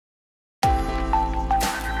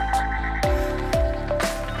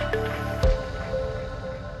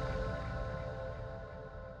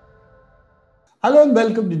Hello and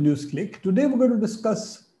welcome to Newsclick. Today we're going to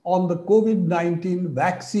discuss on the COVID-19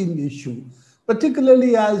 vaccine issue,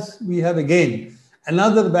 particularly as we have again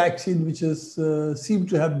another vaccine which is seemed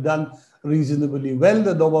to have done reasonably well,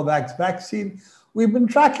 the Novavax vaccine. We've been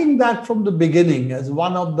tracking that from the beginning as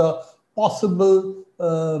one of the possible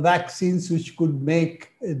vaccines which could make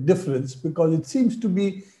a difference because it seems to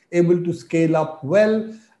be able to scale up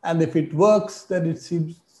well, and if it works, then it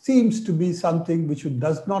seems to be something which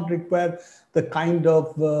does not require the kind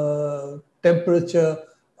of temperature,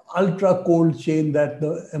 ultra cold chain that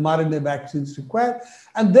the mRNA vaccines require,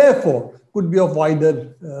 and therefore could be of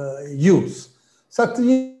wider use.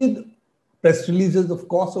 Satyajit, press releases, of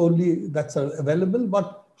course, only that's available,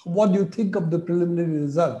 but what do you think of the preliminary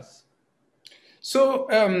results? So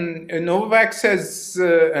Novavax has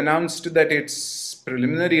announced that its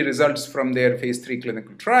preliminary results from their phase 3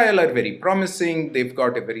 clinical trial are very promising. They've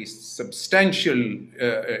got a very substantial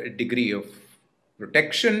degree of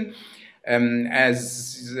protection.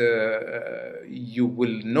 As you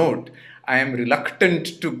will note, I am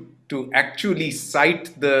reluctant to actually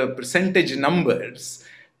cite the percentage numbers,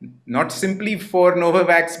 not simply for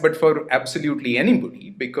Novavax, but for absolutely anybody,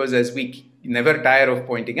 because as we never tire of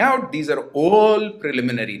pointing out, these are all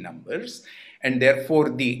preliminary numbers, and therefore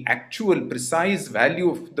the actual precise value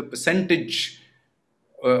of the percentage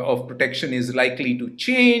of protection is likely to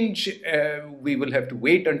change. We will have to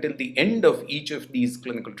wait until the end of each of these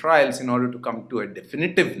clinical trials in order to come to a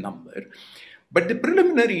definitive number. But the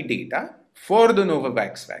preliminary data for the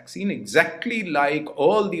Novavax vaccine, exactly like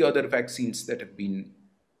all the other vaccines that have been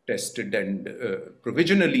tested and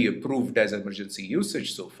provisionally approved as emergency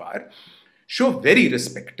usage so far, show very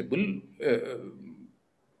respectable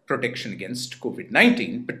protection against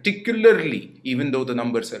COVID-19, particularly, even though the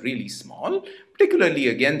numbers are really small, particularly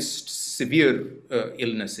against severe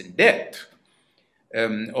illness and death,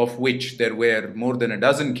 of which there were more than a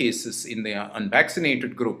dozen cases in the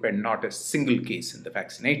unvaccinated group and not a single case in the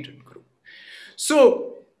vaccinated group.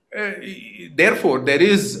 So, therefore, there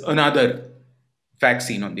is another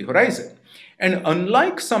vaccine on the horizon. And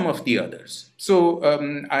unlike some of the others, so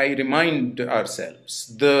I remind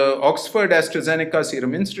ourselves, the Oxford AstraZeneca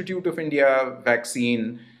Serum Institute of India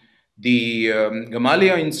vaccine, the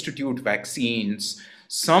Gamaleya Institute vaccines,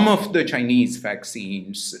 some of the Chinese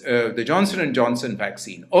vaccines, the Johnson & Johnson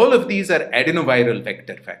vaccine, all of these are adenoviral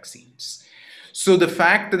vector vaccines. So the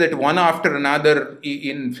fact that one after another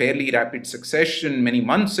in fairly rapid succession many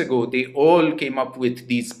months ago, they all came up with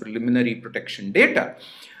these preliminary protection data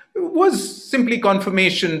was simply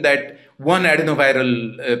confirmation that one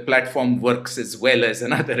adenoviral platform works as well as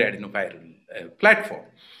another adenoviral platform.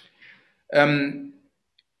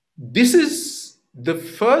 This is the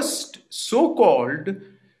first so-called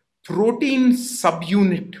protein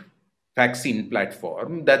subunit vaccine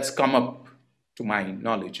platform that's come up, to my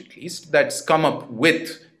knowledge at least, that's come up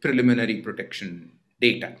with preliminary protection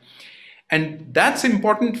data. And that's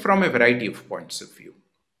important from a variety of points of view.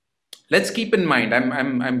 Let's keep in mind,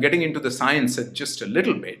 I'm getting into the science just a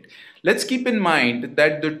little bit. Let's keep in mind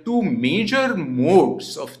that the two major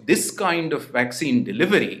modes of this kind of vaccine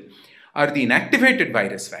delivery are the inactivated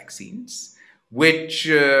virus vaccines, which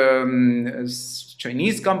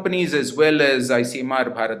Chinese companies as well as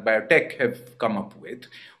ICMR Bharat Biotech have come up with,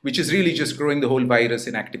 which is really just growing the whole virus,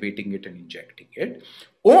 inactivating it and injecting it,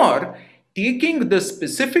 or taking the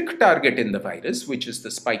specific target in the virus, which is the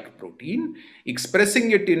spike protein,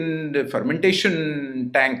 expressing it in the fermentation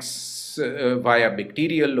tanks via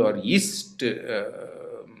bacterial or yeast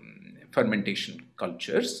fermentation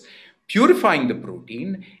cultures, purifying the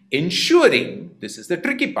protein, ensuring, this is the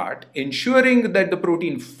tricky part, ensuring that the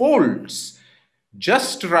protein folds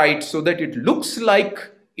just right so that it looks like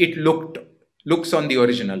it looks on the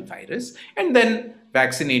original virus, and then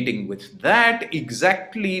vaccinating with that,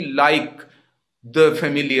 exactly like the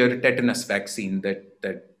familiar tetanus vaccine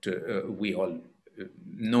that we all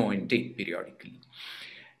know and take periodically.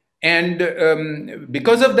 And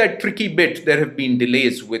because of that tricky bit, there have been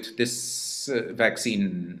delays with this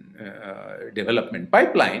vaccine development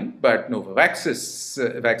pipeline, but Novavax's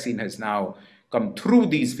vaccine has now come through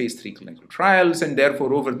these phase 3 clinical trials, and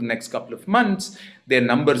therefore over the next couple of months, their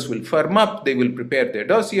numbers will firm up, they will prepare their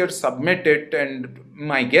dossier, submit it, and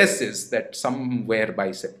my guess is that somewhere by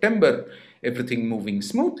September, everything moving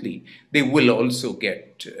smoothly, they will also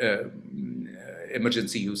get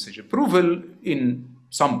emergency usage approval in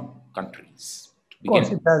some countries. Of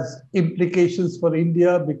course, it has implications for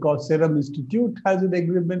India because Serum Institute has an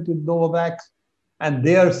agreement with Novavax, and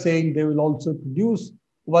they are saying they will also produce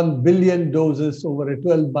 1 billion doses over a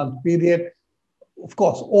 12-month period. Of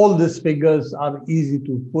course, all these figures are easy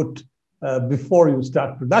to put before you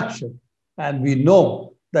start production. And we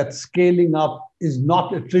know that scaling up is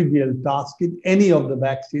not a trivial task in any of the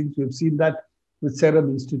vaccines. We've seen that with Serum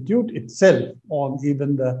Institute itself on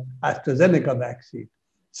even the AstraZeneca vaccine.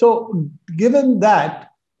 So given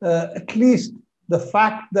that, at least the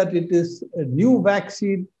fact that it is a new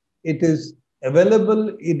vaccine, it is available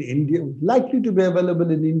in India, likely to be available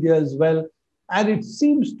in India as well. And it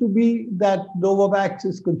seems to be that Novavax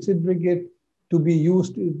is considering it to be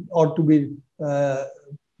used or to be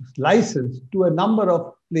licensed to a number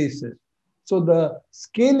of places. So the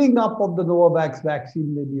scaling up of the Novavax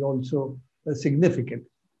vaccine may be also significant.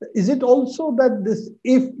 Is it also that this,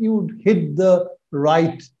 if you hit the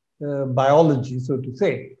right biology, so to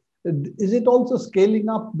say, is it also scaling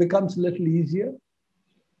up becomes a little easier?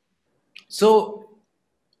 So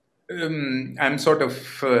I'm sort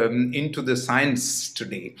of into the science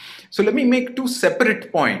today. So let me make two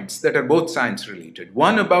separate points that are both science related.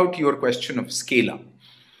 One about your question of scale up.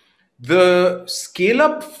 The scale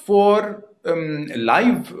up for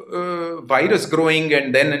live virus growing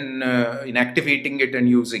and then inactivating it and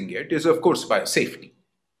using it is, of course, biosafety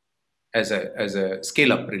as a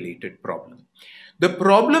scale up related problem. The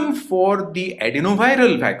problem for the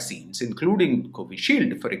adenoviral vaccines, including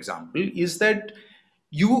Covishield, for example, is that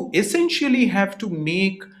you essentially have to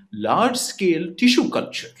make large scale tissue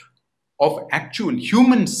culture of actual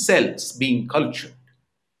human cells being cultured.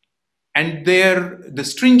 And the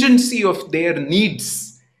stringency of their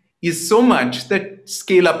needs is so much that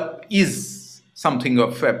scale up is something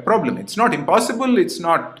of a problem. It's not impossible, it's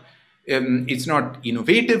not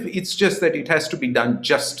innovative, it's just that it has to be done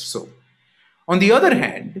just so. On the other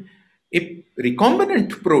hand, a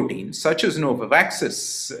recombinant protein, such as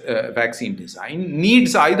Novavax's vaccine design,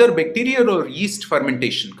 needs either bacterial or yeast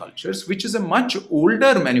fermentation cultures, which is a much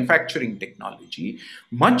older manufacturing technology,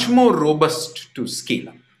 much more robust to scale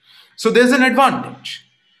up. So there's an advantage.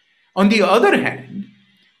 On the other hand,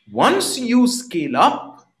 once you scale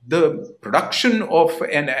up the production of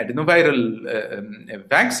an adenoviral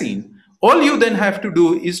vaccine, all you then have to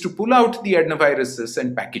do is to pull out the adenoviruses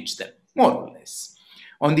and package them, more or less.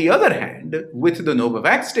 On the other hand, with the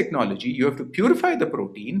Novavax technology, you have to purify the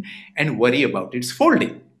protein and worry about its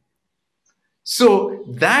folding. So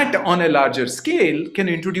that on a larger scale can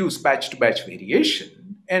introduce batch-to-batch variation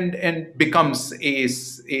and becomes a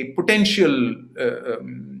potential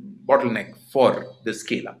bottleneck for the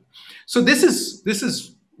scale-up. So this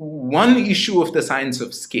is one issue of the science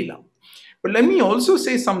of scale-up. But let me also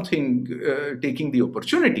say something, taking the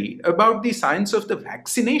opportunity, about the science of the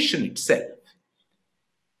vaccination itself.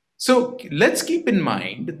 So let's keep in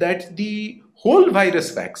mind that the whole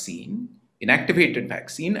virus vaccine, inactivated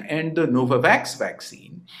vaccine, and the Novavax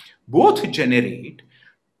vaccine both generate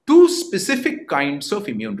two specific kinds of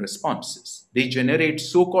immune responses. They generate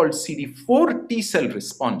so-called CD4 T cell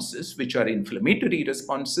responses, which are inflammatory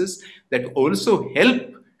responses that also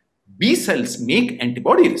help B cells make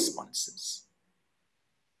antibody responses.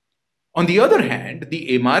 On the other hand,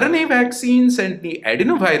 the mRNA vaccines and the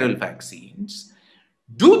adenoviral vaccines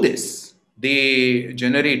do this. They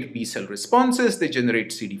generate B cell responses, they generate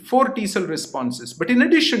CD4 T cell responses, but in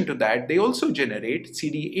addition to that, they also generate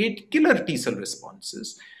CD8 killer T cell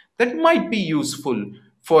responses that might be useful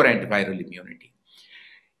for antiviral immunity.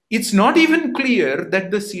 It's not even clear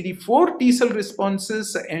that the CD4 T cell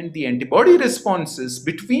responses and the antibody responses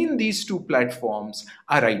between these two platforms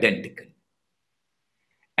are identical.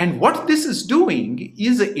 And what this is doing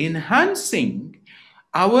is enhancing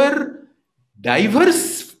our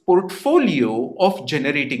diverse portfolio of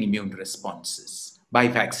generating immune responses by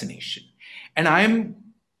vaccination. And I'm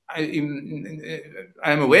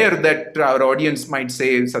aware that our audience might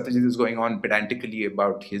say Satyajit is going on pedantically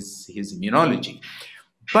about his immunology.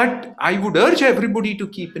 But I would urge everybody to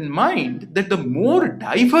keep in mind that the more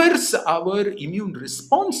diverse our immune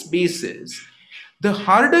response base is, the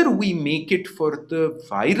harder we make it for the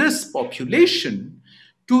virus population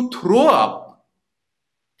to throw up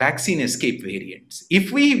vaccine escape variants.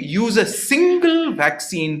 If we use a single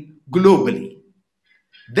vaccine globally,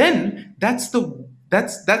 then that's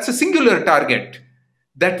a singular target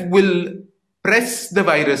that will press the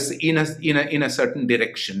virus in a certain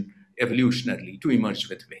direction evolutionarily to emerge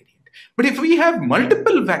with variant. But if we have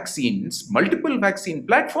multiple vaccines, multiple vaccine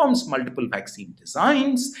platforms, multiple vaccine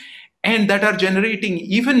designs, and that are generating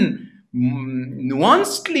even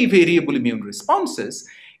nuancedly variable immune responses,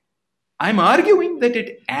 I'm arguing that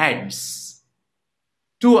it adds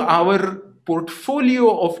to our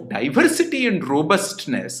portfolio of diversity and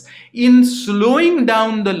robustness in slowing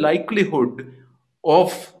down the likelihood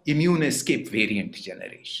of immune escape variant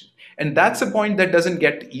generation. And that's a point that doesn't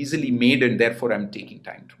get easily made, and therefore I'm taking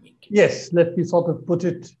time to make it. Yes, let me sort of put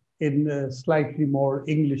it in slightly more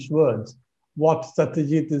English words. What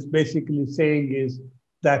Satyajit is basically saying is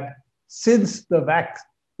that since the vaccine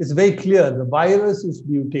is very clear, the virus is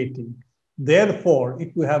mutating. Therefore, if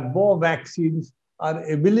we have more vaccines, our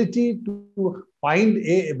ability to find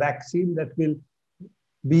a vaccine that will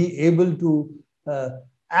be able to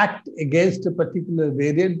act against a particular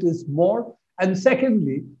variant is more. And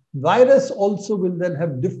secondly, virus also will then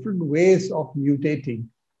have different ways of mutating.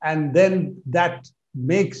 And then that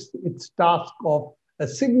makes its task of a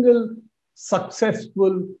single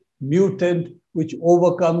successful mutant which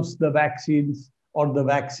overcomes the vaccines or the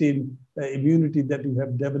vaccine immunity that you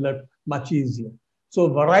have developed much easier. So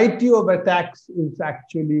variety of attacks is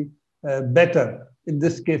actually better. In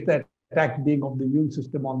this case, the attack being of the immune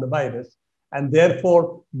system on the virus. And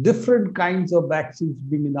therefore, different kinds of vaccines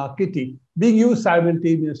being in our kitty, being used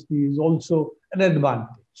simultaneously is also an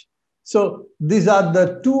advantage. So these are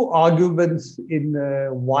the two arguments in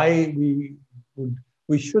why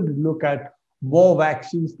we should look at more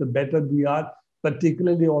vaccines, the better we are.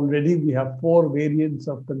 Particularly already we have 4 variants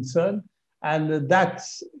of concern, and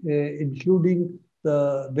that's including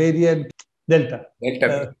the variant Delta.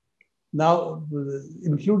 Now,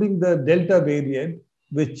 including the Delta variant,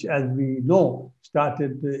 which, as we know,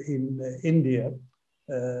 started in India,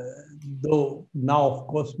 though now, of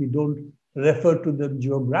course, we don't refer to them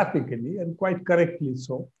geographically, and quite correctly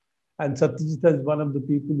so. And Satyajit is one of the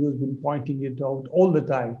people who has been pointing it out all the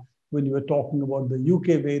time when you were talking about the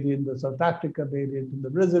UK variant, the South Africa variant, and the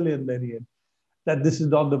Brazilian variant, that this is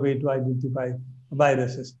not the way to identify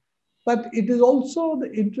viruses. But it is also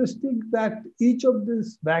interesting that each of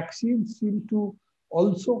these vaccines seem to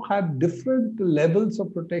also have different levels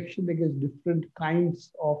of protection against different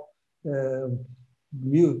kinds of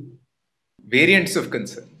variants of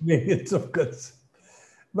concern. Variants of concern.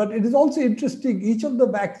 But it is also interesting, each of the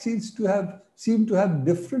vaccines seem to have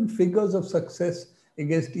different figures of success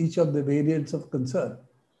against each of the variants of concern.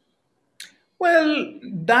 Well,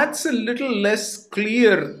 that's a little less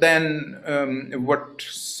clear than what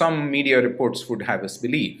some media reports would have us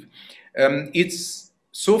believe. It's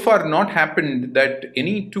so far not happened that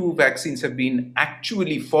any 2 vaccines have been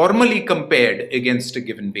actually formally compared against a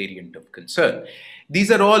given variant of concern. These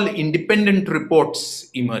are all independent reports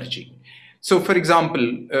emerging. So, for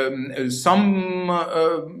example, some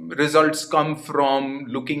results come from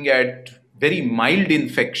looking at very mild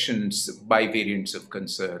infections by variants of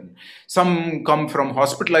concern. Some come from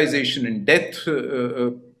hospitalization and death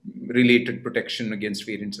related protection against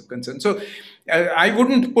variants of concern. So I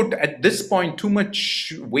wouldn't put at this point too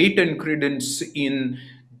much weight and credence in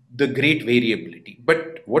the great variability.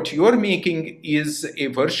 But what you're making is a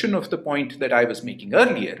version of the point that I was making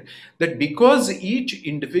earlier, that because each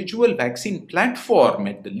individual vaccine platform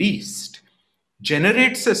at the least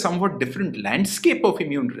generates a somewhat different landscape of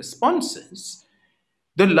immune responses,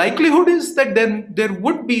 the likelihood is that then there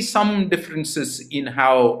would be some differences in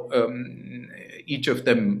how each of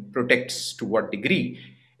them protects to what degree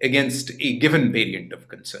against a given variant of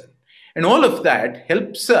concern. And all of that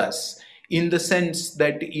helps us in the sense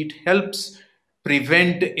that it helps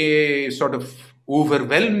prevent a sort of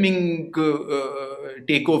overwhelming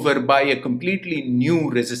takeover by a completely new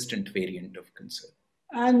resistant variant of concern.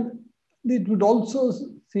 And it would also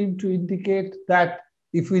seem to indicate that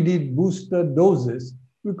if we need booster doses,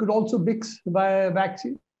 we could also mix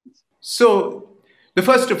vaccines. So the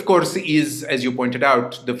first, of course, is, as you pointed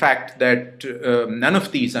out, the fact that none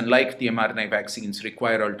of these, unlike the mRNA vaccines,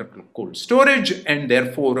 require ultra-cold storage and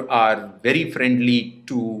therefore are very friendly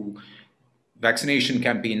to vaccination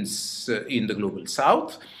campaigns in the global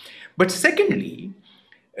south. But secondly,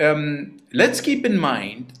 let's keep in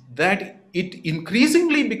mind that it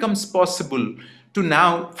increasingly becomes possible to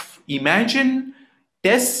now imagine,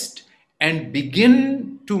 test, and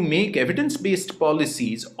begin to make evidence-based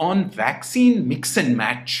policies on vaccine mix and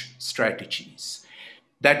match strategies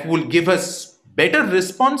that will give us better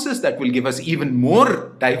responses, that will give us even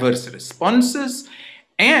more diverse responses.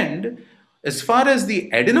 And as far as the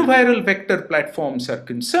adenoviral vector platforms are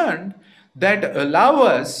concerned, that allow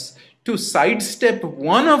us to sidestep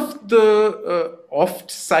one of the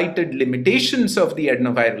oft-cited limitations of the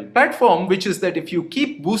adenoviral platform, which is that if you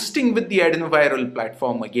keep boosting with the adenoviral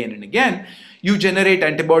platform again and again, you generate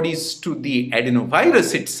antibodies to the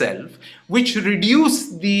adenovirus itself, which reduce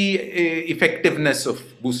the effectiveness of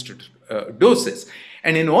boosted doses.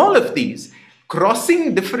 And in all of these,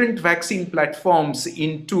 crossing different vaccine platforms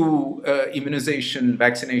into immunization,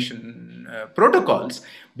 vaccination protocols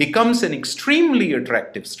becomes an extremely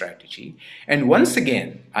attractive strategy. And once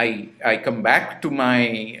again, I come back to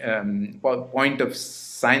my point of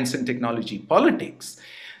science and technology politics.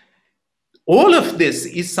 all of this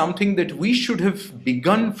is something that we should have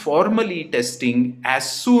begun formally testing as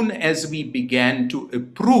soon as we began to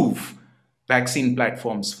approve vaccine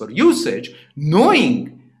platforms for usage,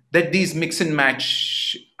 knowing that these mix and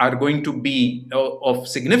match are going to be of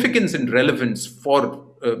significance and relevance for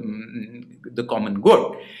the common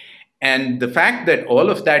good. And the fact that all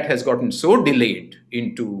of that has gotten so delayed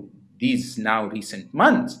into these now recent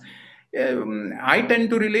months, I tend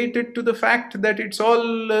to relate it to the fact that it's all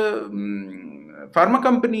pharma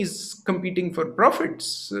companies competing for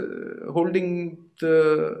profits, holding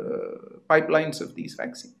the pipelines of these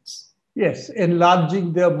vaccines. Yes,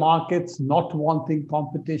 enlarging their markets, not wanting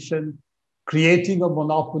competition, creating a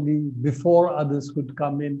monopoly before others could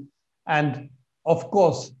come in, and of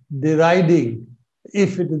course, deriding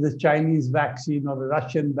if it is a Chinese vaccine or a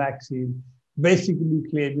Russian vaccine, basically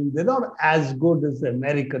claiming they're not as good as the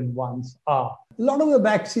American ones are. A lot of the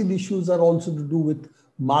vaccine issues are also to do with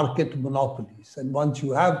market monopolies. And once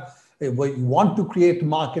you have, where you want to create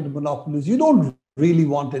market monopolies, you don't really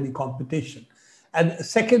want any competition. And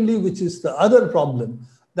secondly, which is the other problem,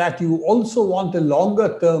 that you also want a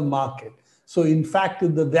longer term market. So in fact,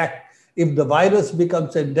 if the virus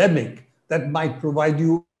becomes endemic, that might provide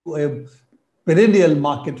you a perennial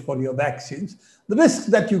market for your vaccines. The risk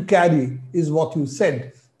that you carry is what you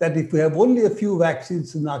said, that if we have only a few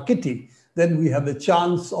vaccines in our kitty, then we have a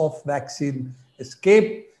chance of vaccine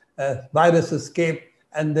escape, virus escape,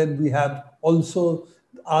 and then we have also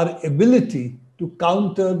our ability to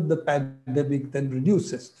counter the pandemic then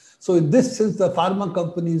reduces. So in this sense, the pharma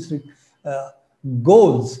companies'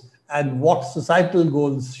 goals and what societal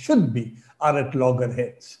goals should be are at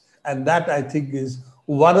loggerheads. And that, I think, is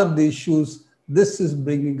one of the issues this is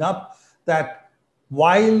bringing up, that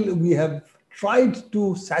while we have tried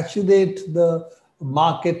to saturate the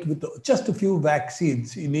market with just a few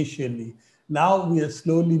vaccines initially, now we are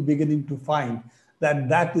slowly beginning to find that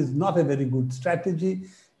that is not a very good strategy.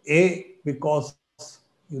 Because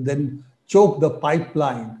you then choke the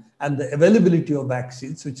pipeline and the availability of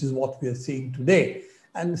vaccines, which is what we are seeing today.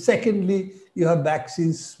 And secondly, you have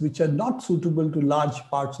vaccines which are not suitable to large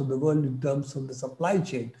parts of the world in terms of the supply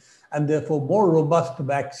chain. And therefore, more robust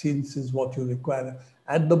vaccines is what you require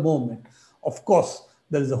at the moment. Of course,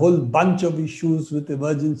 there is a whole bunch of issues with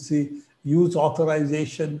emergency use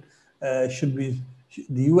authorization. The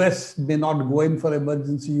US may not go in for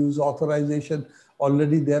emergency use authorization.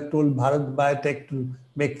 Already they have told Bharat Biotech to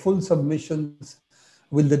make full submissions.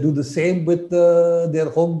 Will they do the same with their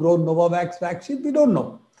homegrown Novavax vaccine? We don't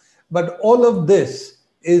know. But all of this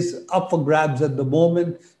is up for grabs at the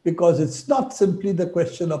moment, because it's not simply the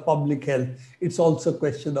question of public health. It's also a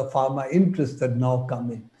question of pharma interests that now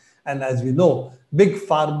come in. And as we know, big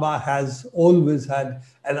pharma has always had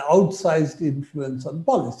an outsized influence on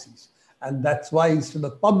policies. And that's why instead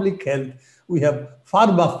of public health, we have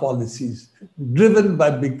pharma policies driven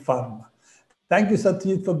by big pharma. Thank you,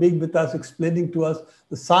 Satyajit, for being with us, explaining to us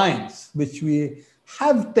the science, which we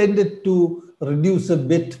have tended to reduce a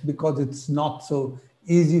bit because it's not so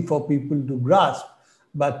easy for people to grasp.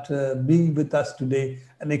 But being with us today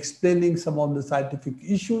and explaining some of the scientific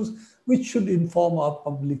issues which should inform our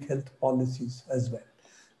public health policies as well.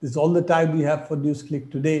 This is all the time we have for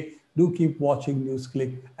Newsclick today. Do keep watching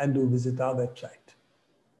Newsclick and do visit our website.